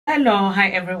Hello, hi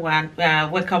everyone.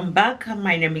 Welcome back.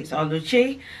 My name is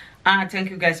Oluchi. Thank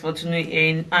you guys for tuning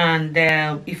in. And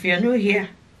if you're new here,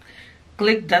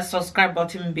 click that subscribe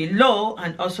button below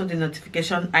and also the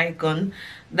notification icon.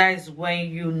 That is when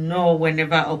you know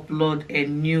whenever I upload a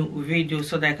new video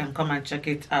so that I can come and check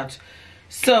it out.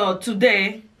 So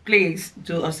today, please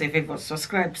do us a favor: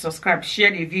 subscribe,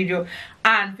 share the video,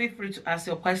 and feel free to ask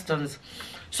your questions.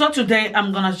 So today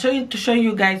I'm gonna show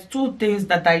you guys two things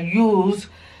that I use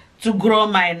to grow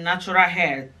my natural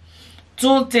hair.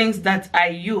 Two things that I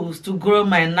use to grow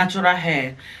my natural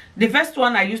hair. The first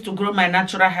one I use to grow my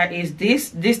natural hair is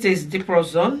this is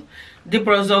Diproson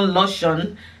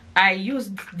lotion. I use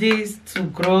this to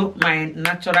grow my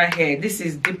natural hair. This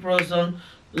is Diproson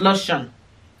lotion.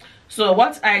 So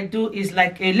what I do is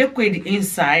like a liquid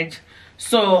inside.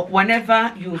 So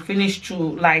whenever you finish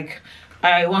to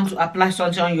I want to apply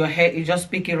something on your hair, you just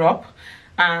pick it up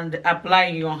and apply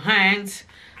in your hands.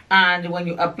 And when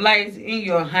you apply it in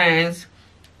your hands,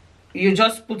 you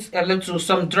just put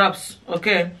some drops,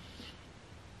 okay?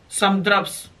 Some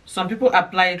drops. Some people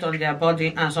apply it on their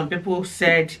body, and some people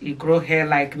said it grows hair.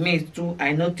 Like me too,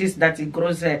 I noticed that it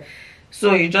grows hair.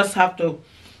 So you just have to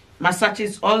massage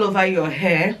it all over your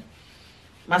hair.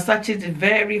 Massage it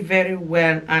very, very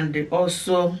well. And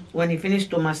also, when you finish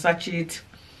to massage it,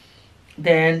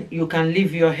 then you can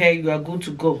leave your hair. You are good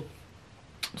to go.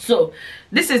 So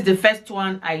this is the first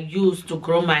one I use to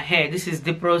grow my hair. This is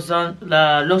Diproson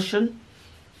lotion.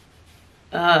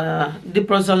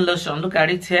 Diproson lotion. Look at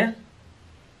it here.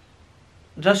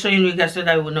 Just showing you guys so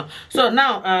that you will know. So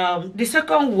now the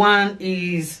second one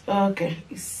is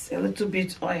it's a little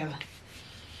bit oil.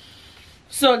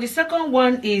 So the second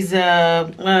one is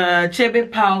Chebe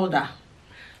Powder.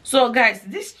 So guys,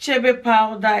 this Chebe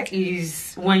Powder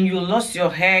is when you lost your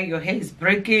hair is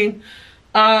breaking.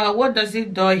 What does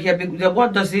it do here?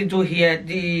 What does it do here?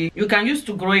 You can use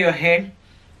to grow your hair.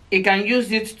 You can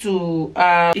use it to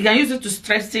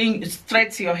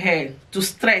stretch your hair, to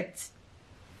stretch.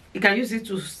 You can use it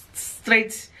to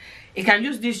stretch. You can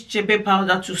use this Chebe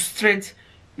powder to stretch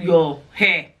your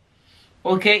hair.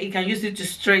 Okay, you can use it to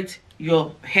stretch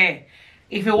your hair.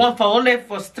 If you want only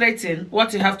for straightening,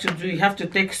 what you have to do, you have to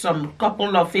take some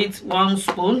couple of it, 1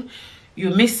 spoon. You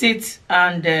mix it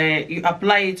and you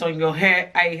apply it on your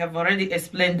hair. I have already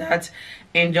explained that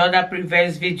in the other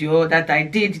previous video that I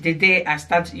did the day I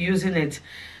started using it.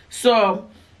 So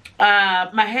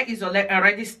my hair is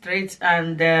already straight,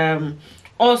 and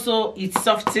also it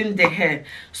softens the hair.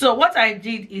 So what I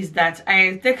did is that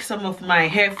I take some of my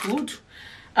hair food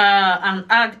and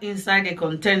add inside a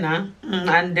container,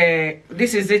 and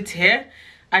this is it here.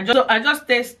 I just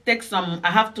take some.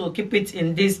 I have to keep it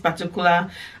in this particular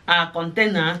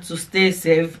container to stay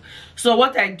safe. So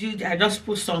what I did, I just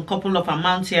put some couple of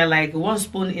amounts here, like 1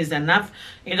 spoon is enough.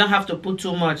 You don't have to put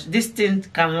too much. This thing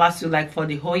can last you like for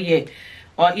the whole year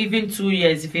or even 2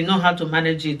 years if you know how to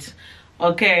manage it.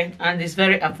 Okay, and it's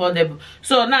very affordable.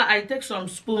 So now I take some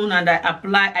spoon and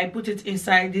I put it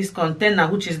inside this container,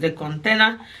 which is the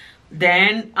container.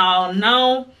 Then I'll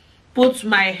now put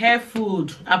my hair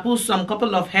food. I put some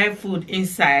couple of hair food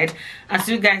inside, as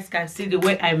you guys can see the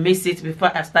way I mix it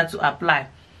before I start to apply.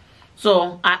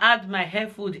 So I add my hair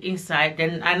food inside,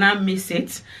 then I now mix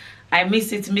it. I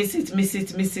mix it.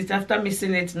 After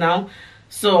mixing it now,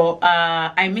 so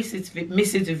I mix it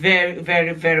very,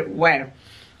 very, very well.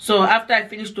 So after I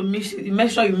finish to mix it,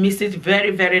 make sure you mix it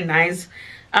very, very nice.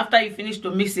 After you finish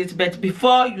to mix it, but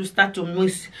before you start to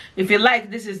mix, if you like,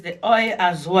 this is the oil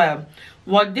as well.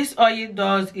 What this oil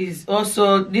does is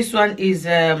also, this one is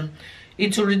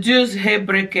it will reduce hair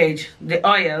breakage. The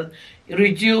oil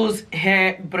reduce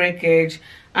hair breakage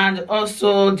and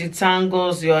also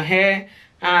detangles your hair,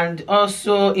 and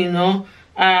also, you know,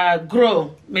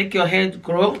 grow, make your hair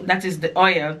grow. That is the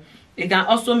oil. You can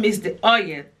also mix the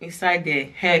oil inside the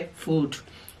hair food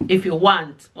if you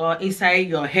want, or inside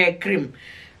your hair cream.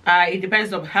 It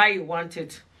depends on how you want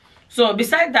it. So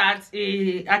beside that,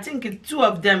 I think 2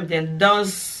 of them then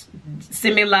does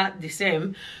similar, the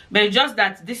same, but just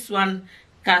that this one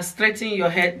can straighten your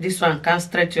hair, this one can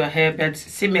straighten your hair, but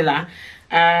similar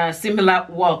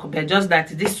work, but just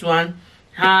that this one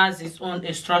has its own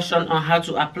instruction on how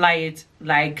to apply it,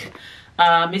 like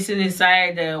mixing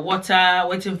inside water,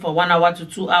 waiting for 1 hour to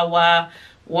 2 hours,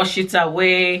 wash it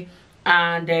away,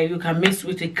 and you can mix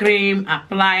with the cream,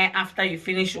 apply after you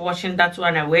finish washing that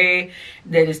one away,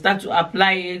 then you start to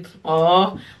apply it.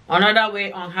 Or another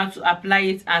way on how to apply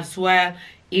it as well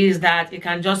is that you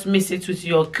can just mix it with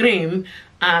your cream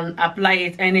and apply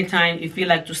it anytime you feel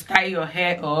like to style your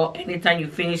hair, or anytime you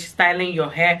finish styling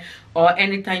your hair, or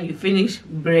anytime you finish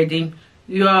braiding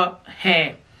your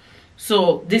hair.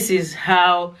 So this is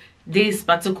how this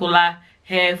particular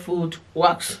hair food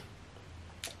works.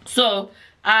 So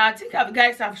I think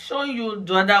guys have shown you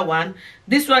the other one.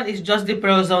 This one is just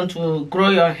Diproson to grow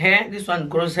your hair. This one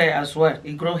grows hair as well.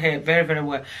 It grows hair very, very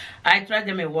well. I tried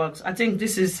them, it works. I think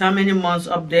this is how many months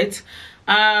update.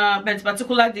 But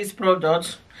particularly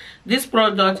this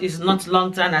product is not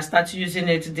long time I started using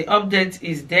it. The update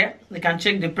is there. You can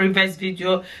check the previous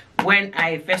video when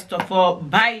I first of all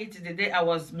buy it, the day I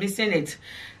was missing it.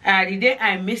 The day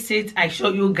I miss it, I show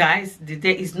you guys. The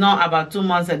day is not about 2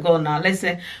 months ago now. Let's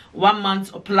say 1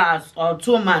 month plus or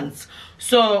 2 months.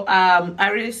 So I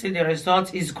really see the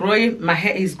result is growing. My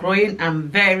hair is growing. I'm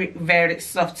very, very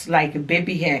soft like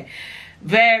baby hair.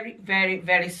 Very, very,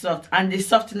 very soft, and the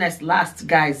softness lasts,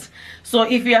 guys. So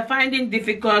if you are finding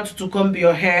difficult to comb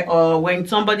your hair, or when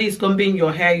somebody is combing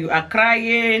your hair you are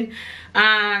crying,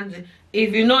 and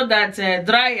if you know that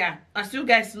dryer, as you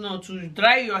guys know, to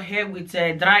dry your hair with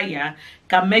a dryer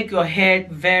can make your hair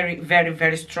very, very,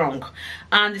 very strong,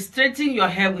 and straightening your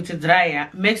hair with a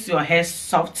dryer makes your hair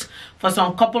soft for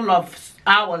some couple of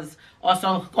hours or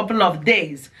some couple of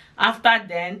days. After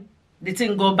then the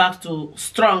thing go back to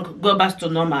strong, go back to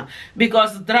normal,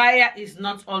 because dryer is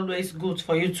not always good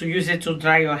for you to use it to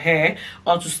dry your hair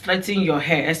or to straighten your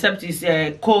hair, except it's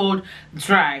a cold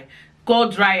dryer.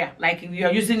 Like if you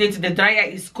are using it, the dryer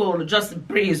is cold, just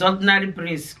breeze, ordinary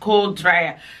breeze, cold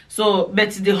dryer. So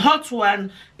but the hot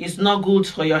one is not good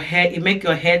for your hair. It make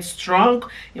your hair strong,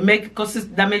 it causes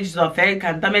damage of hair, it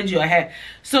can damage your hair.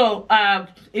 So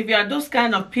if you are those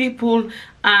kind of people,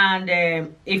 and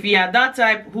if you are that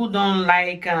type who don't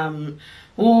like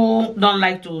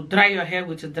to dry your hair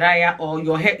with a dryer, or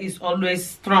your hair is always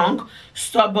strong,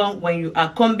 stubborn when you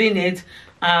are combing it,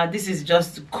 this is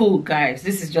just cool, guys.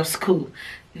 This is just cool.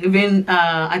 Even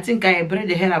I think I braided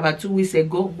the hair about 2 weeks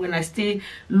ago when I still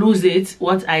lose it,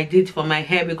 what I did for my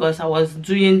hair, because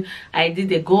I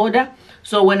did a golder.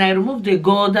 So when I removed the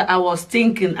golder, I was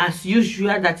thinking as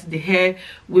usual that the hair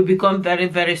will become very,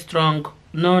 very strong.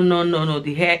 No,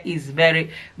 the hair is very,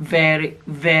 very,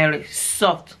 very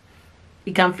soft.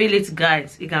 You can feel it,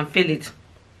 guys. You can feel it.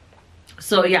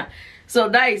 So yeah, so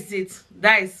that is it.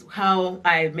 That is how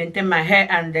I maintain my hair,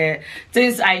 and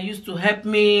things I used to help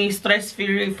me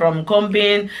stress-free from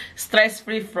combing,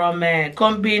 stress-free from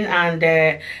combing, and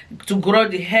to grow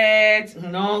the hair. You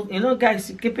know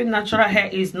guys, keeping natural hair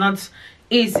is not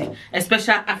easy,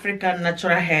 especially African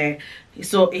natural hair.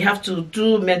 So you have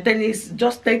to maintain it,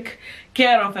 just take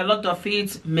care of a lot of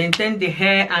it, maintain the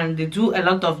hair, and do a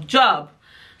lot of job.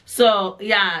 So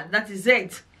yeah, that is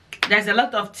it. There's a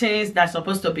lot of things that's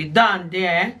supposed to be done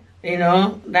there,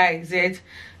 that is it.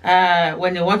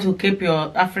 When you want to keep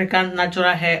your African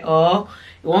natural hair, or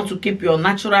you want to keep your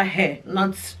natural hair,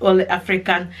 not only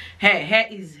African hair. Hair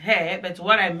is hair, but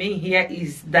what I mean here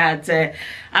is that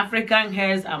African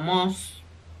hairs are more,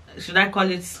 should I call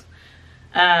it,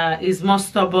 is more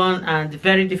stubborn and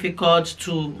very difficult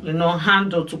to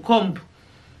handle, to comb.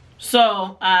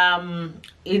 So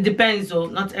it depends though,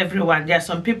 not everyone. There are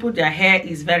some people their hair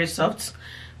is very soft,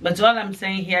 but all I'm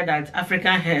saying here that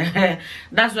African hair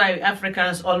that's why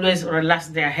Africans always relax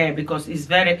their hair, because it's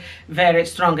very, very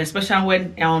strong, especially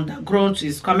when the growth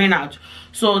is coming out.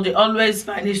 So they always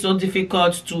find it so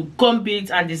difficult to comb it,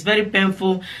 and it's very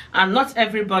painful, and not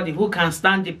everybody who can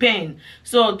stand the pain.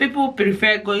 So people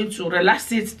prefer going to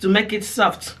relax it to make it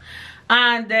soft.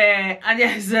 And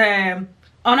there's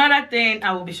another thing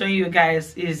I will be showing you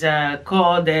guys is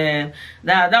called that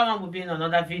one will be in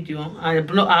another video, and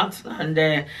blowout.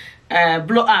 And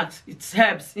blowout, it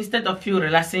helps. Instead of you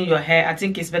relaxing your hair, I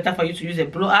think it's better for you to use a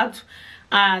blowout,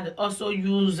 and also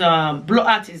use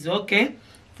blowout is okay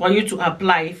for you to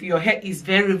apply if your hair is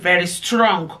very, very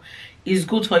strong. It's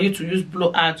good for you to use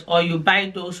blowout, or you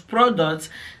buy those products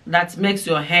that makes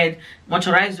your hair,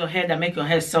 moisturize your hair, that make your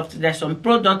hair soft. There's some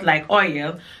product like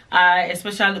oil,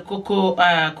 especially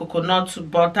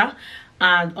coconut butter,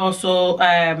 and also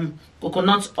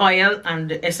coconut oil,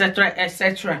 and etc,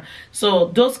 etc. So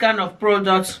those kind of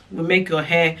products will make your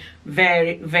hair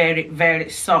very, very, very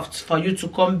soft for you to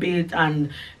comb it and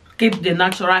keep the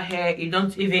natural hair. You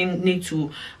don't even need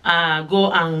to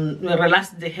go and relax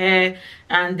the hair,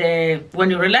 and when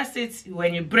you relax it,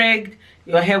 when you braid,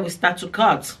 your hair will start to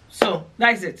cut. So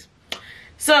that's it.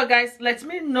 So guys, let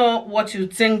me know what you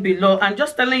think below. I'm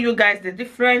just telling you guys the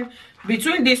difference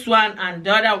between this one and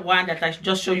the other one that I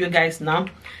just show you guys now.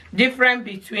 Difference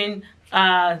between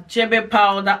Chebe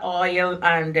powder oil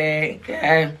and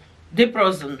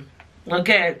Diproson.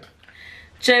 Okay,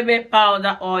 Chebe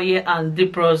powder oil and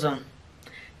Diproson.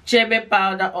 Chebe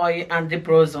powder oil and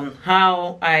Diproson.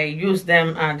 How I use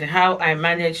them and how I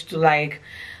manage to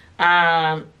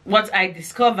what I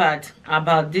discovered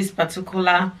about this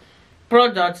particular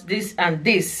product, this and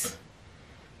this.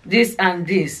 This and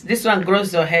this one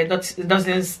grows your hair. It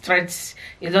doesn't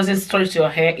stretch your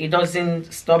hair. It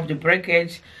doesn't stop the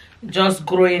breakage, just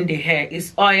growing the hair.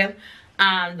 It's oil.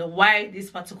 And why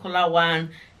this particular one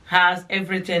has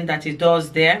everything that it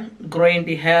does there, growing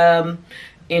the hair,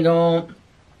 you know,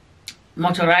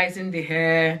 moisturizing the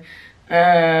hair,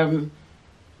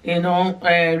 you know,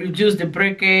 reduce the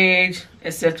breakage,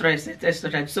 etc, etc,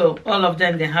 etc. So all of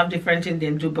them, they have different things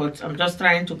they do, but I'm just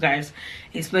trying to guys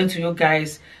explain to you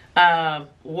guys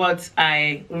what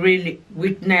I really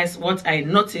witnessed, what I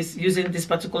noticed using this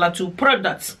particular two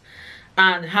products,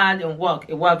 and how they work.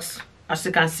 It works. As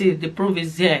you can see, the proof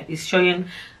is here. It's showing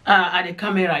at the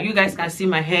camera. You guys can see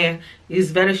my hair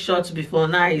is very short before,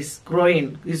 now it's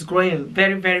growing. It's growing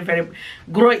very, very, very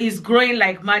it's growing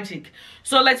like magic.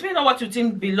 So let me know what you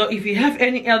think below. If you have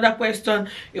any other question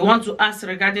you want to ask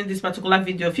regarding this particular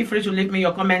video, feel free to leave me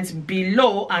your comments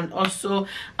below. And also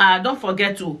don't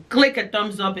forget to click a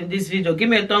thumbs up in this video. Give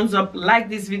me a thumbs up, like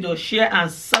this video, share and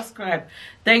subscribe.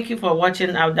 Thank you for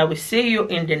watching. I will see you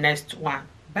in the next one.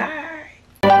 Bye.